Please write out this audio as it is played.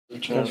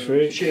Kash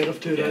Farooq. Share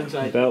of 2 rounds.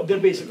 Belt. They're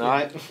basically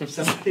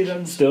sympathy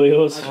rounds. Still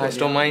yours. I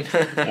still mine.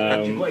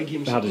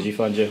 How did you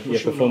find your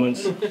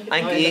performance?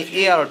 I think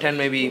 8 out of 10,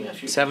 maybe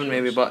 7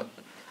 maybe, but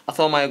I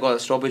thought I might have got a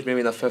stoppage maybe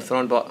in the 5th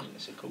round, but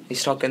he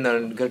stuck in there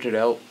and gritted it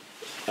out.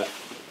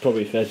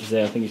 Probably fair to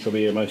say, I think he's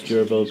probably your most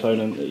durable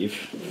opponent that you've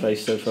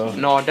faced so far.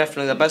 No,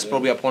 definitely the best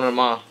probably opponent in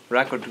my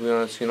record, to be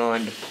honest,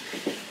 and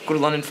good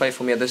London fight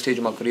for me at this stage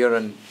of my career,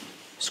 and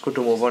it's good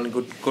to move on,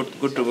 good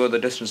to go the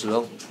distance as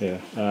well. Yeah.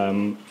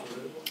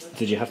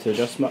 Did you have to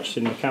adjust much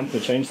in the camp or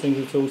change things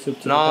at all?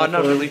 No,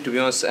 not really, to be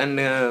honest. And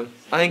I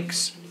think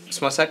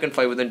it's my second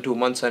fight within 2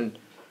 months, and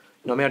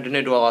I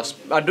didn't do a lot.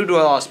 I do a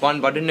lot of sparring,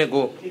 but I didn't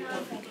go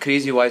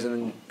crazy wise, and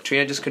then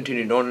training just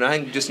continued on. And I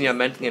think just need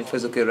mentally and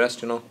physically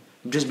rest. I've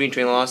just been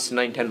training the last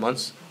 9-10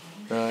 months.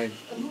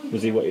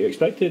 Was he what you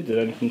expected? Did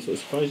anything sort of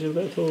surprise you a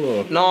bit at all?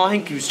 Or? No, I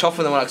think he was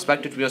tougher than what I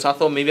expected, to be honest. I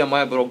thought maybe I might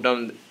have broke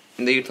down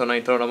in the 8th or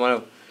 9th round. I might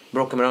have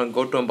broke him around and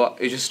go to him, but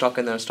he just stuck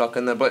in there.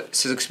 But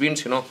it's his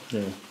experience, Yeah.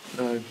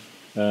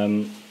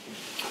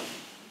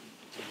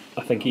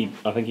 I think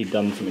he'd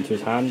done something to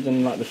his hand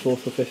in like the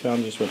 4th or 5th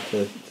round. Just went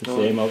to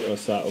see him.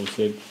 That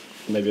obviously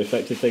maybe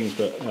affected things,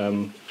 but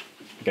I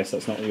guess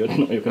that's not your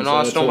concern. No,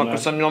 it's not my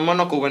concern. I might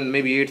not go win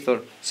maybe 8th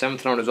or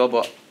 7th round as well,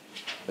 but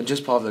it's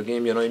just part of the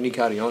game. You need to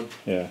carry on.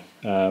 Yeah.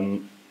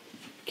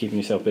 Keeping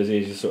yourself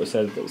busy, as you sort of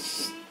said.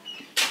 That's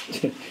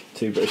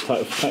 2 British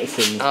title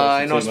fights.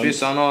 I know,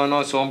 space. I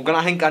know. So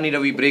I think I need a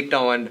wee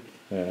breakdown, and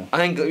yeah. I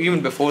think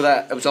even before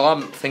that, there was a lot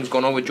of things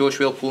going on with Joe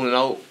Schwale pulling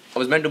out. I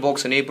was meant to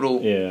box in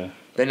April. Yeah.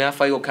 Then that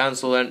fight got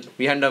cancelled, and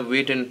we ended up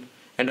waiting.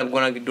 Ended up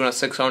going to doing a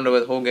 6-rounder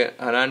with Jorge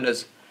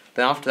Hernandez.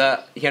 Then after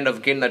that, he ended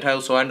up getting the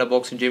title, so I ended up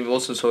boxing Jamie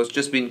Wilson. So it's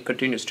just been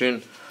continuous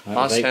training.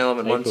 Last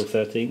 10-11 months.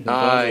 April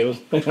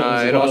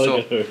 13th.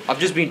 So I've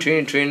just been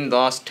training the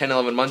last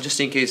 10-11 months just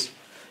in case.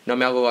 I'll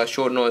go a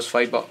short notice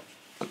fight, but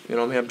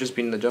I've just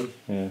been in the gym.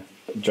 Yeah,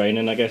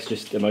 draining, I guess,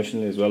 just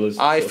emotionally as well as.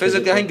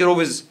 Physically, I think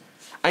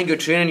you're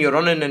training, you're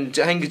running, and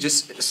I think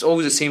it's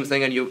always the same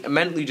thing, and you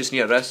mentally just need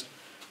a rest,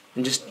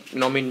 and just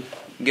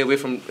get away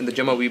from the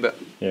gym a wee bit.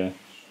 Yeah.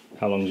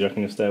 How long do you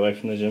reckon you'll stay away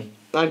from the gym?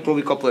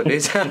 Probably a couple of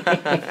days. A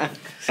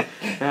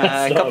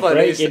couple of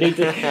days. You need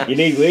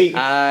weeks.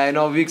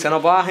 No weeks.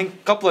 But I think a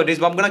couple of days.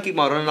 But I'm gonna keep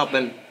my running up,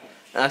 and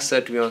that's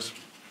it, to be honest.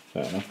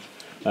 Fair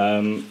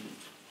enough.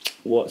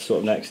 What's sort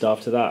of next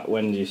after that?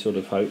 When do you sort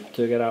of hope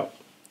to get out?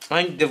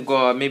 I think they've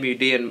got maybe a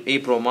day in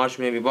April or March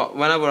maybe. But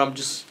whenever I'm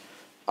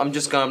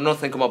not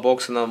thinking about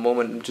boxing at the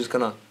moment. I'm just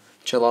gonna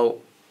chill out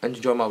and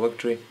enjoy my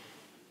victory.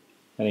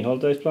 Any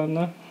holidays planned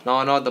now?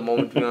 No, not at the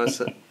moment, to be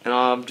honest.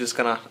 I'm just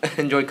gonna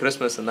enjoy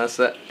Christmas and that's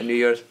it, and New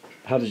Year's.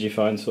 How did you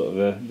find sort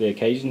of the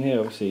occasion here?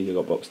 Obviously you've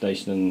got Box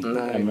Nation and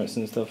Emirates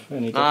and stuff.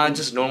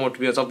 Just normal, to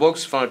be honest. I've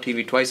boxed in front of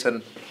TV twice,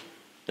 and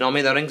the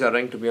ring's a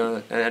ring, to be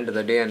honest, at the end of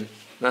the day, and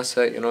that's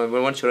it.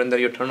 Once you're in there,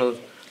 your turns,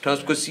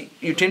 because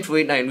you train for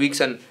 8-9 weeks,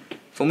 and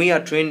for me, I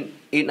train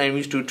 8-9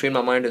 weeks to train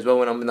my mind as well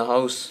when I'm in the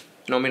house.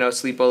 I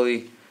sleep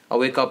early, I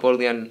wake up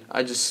early, and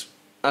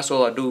that's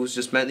all I do is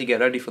just mentally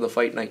get ready for the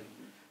fight night.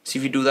 See,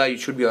 if you do that, you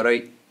should be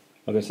alright.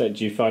 Like I said,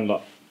 do you find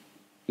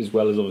as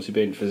well as obviously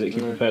being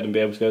physically prepared and be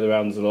able to go the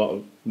rounds, a lot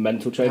of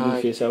mental training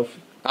for yourself?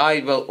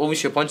 Well,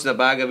 obviously you're punching the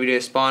bag every day,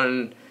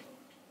 sparring,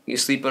 you're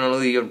sleeping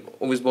early, you're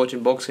always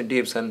watching boxing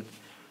tapes, and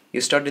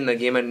you're studying the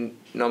game, and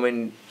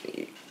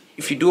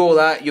if you do all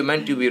that, you're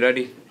meant to be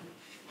ready.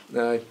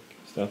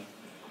 Stuff.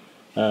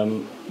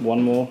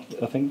 One more,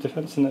 I think,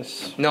 defence in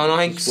this. No,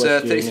 I think it's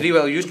 3.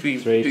 Well, it used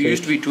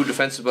to be 2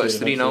 defences, but it's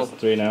 3 now.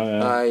 3 now,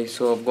 yeah.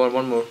 So I've got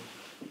one more.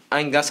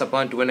 I think that's the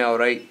plan, to win it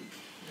outright.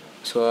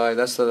 So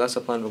that's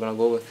the plan we're gonna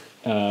go with.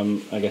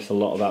 I guess a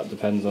lot of that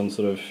depends on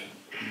sort of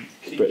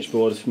British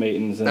board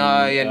meetings and.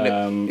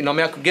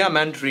 I could get a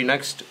mandatory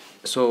next,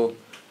 so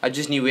I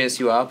just need to wait and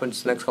see what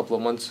happens next couple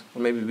of months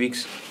or maybe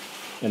weeks.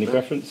 Any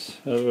preference?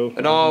 No,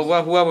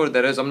 whoever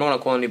there is, I'm not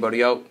gonna call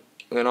anybody out.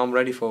 I'm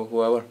ready for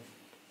whoever.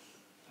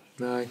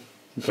 You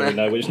probably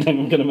know which name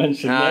I'm going to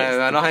mention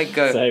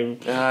next. Same.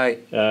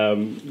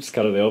 It's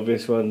kind of the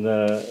obvious one.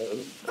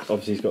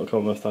 Obviously, he's got a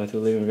Commonwealth title,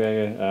 Lee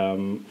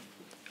McGregor.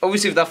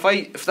 Obviously, if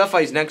that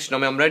fight's next,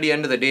 I'm ready.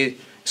 End of the day,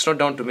 it's not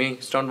down to me.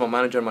 It's down to my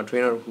manager, and my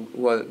trainer,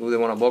 who they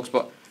want to box.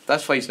 But if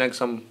that fight's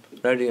next, I'm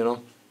ready.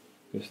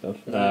 Good stuff.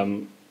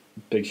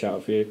 Big shout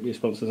out for your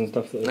sponsors and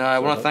stuff. I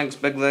want to thank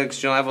Big Legs,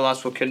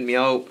 Everlast for kitting me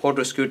out.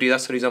 Porter Security,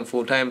 that's the reason I'm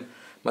full time.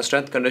 My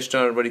strength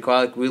conditioner, Buddy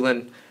Qualic,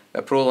 Whelan,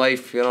 Pro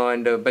Life,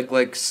 and Big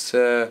Legs,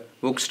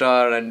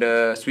 Bookstar, and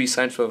Sweet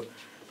Science for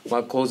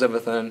my clothes,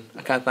 everything.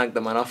 I can't thank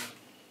them enough.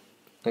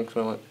 Thanks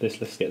very much.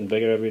 This list's getting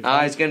bigger every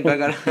time. It's getting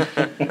bigger.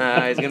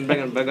 It's getting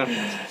bigger and bigger.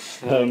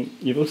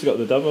 You've also got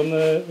the dub on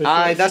the.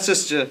 That's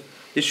just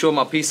show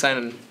my peace sign,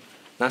 and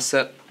that's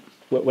it.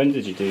 When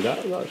did you do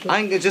that? I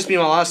think it's just been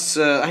my last.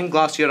 I think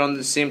last year on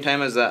the same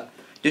time as that.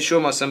 Just show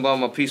my symbol.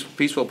 I'm a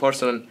peaceful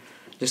person, and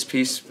just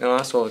peace.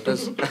 That's all it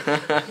is.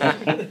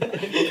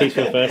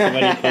 Peaceful person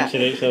when you're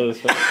punching each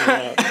other's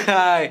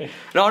faces.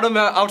 No, I'm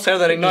outside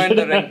the ring, not in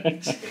the ring.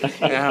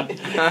 Yeah.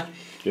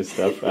 Good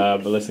stuff.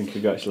 But listen,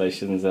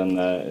 congratulations and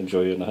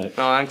enjoy your night.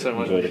 No, thanks very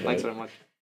much. Thanks very much.